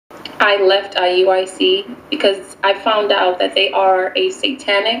I left Iuic because I found out that they are a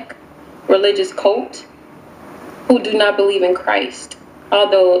satanic religious cult who do not believe in Christ,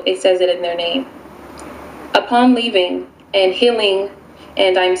 although it says it in their name. Upon leaving and healing,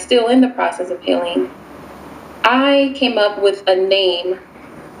 and I'm still in the process of healing, I came up with a name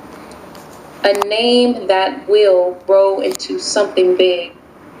that will grow into something big.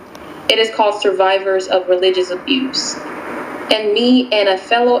 It is called Survivors of Religious Abuse. And me and a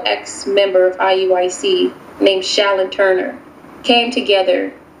fellow ex-member of Iuic named Shallon Turner came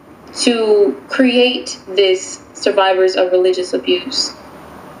together to create this Survivors of Religious Abuse,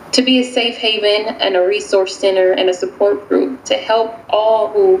 to be a safe haven and a resource center and a support group to help all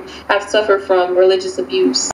who have suffered from religious abuse.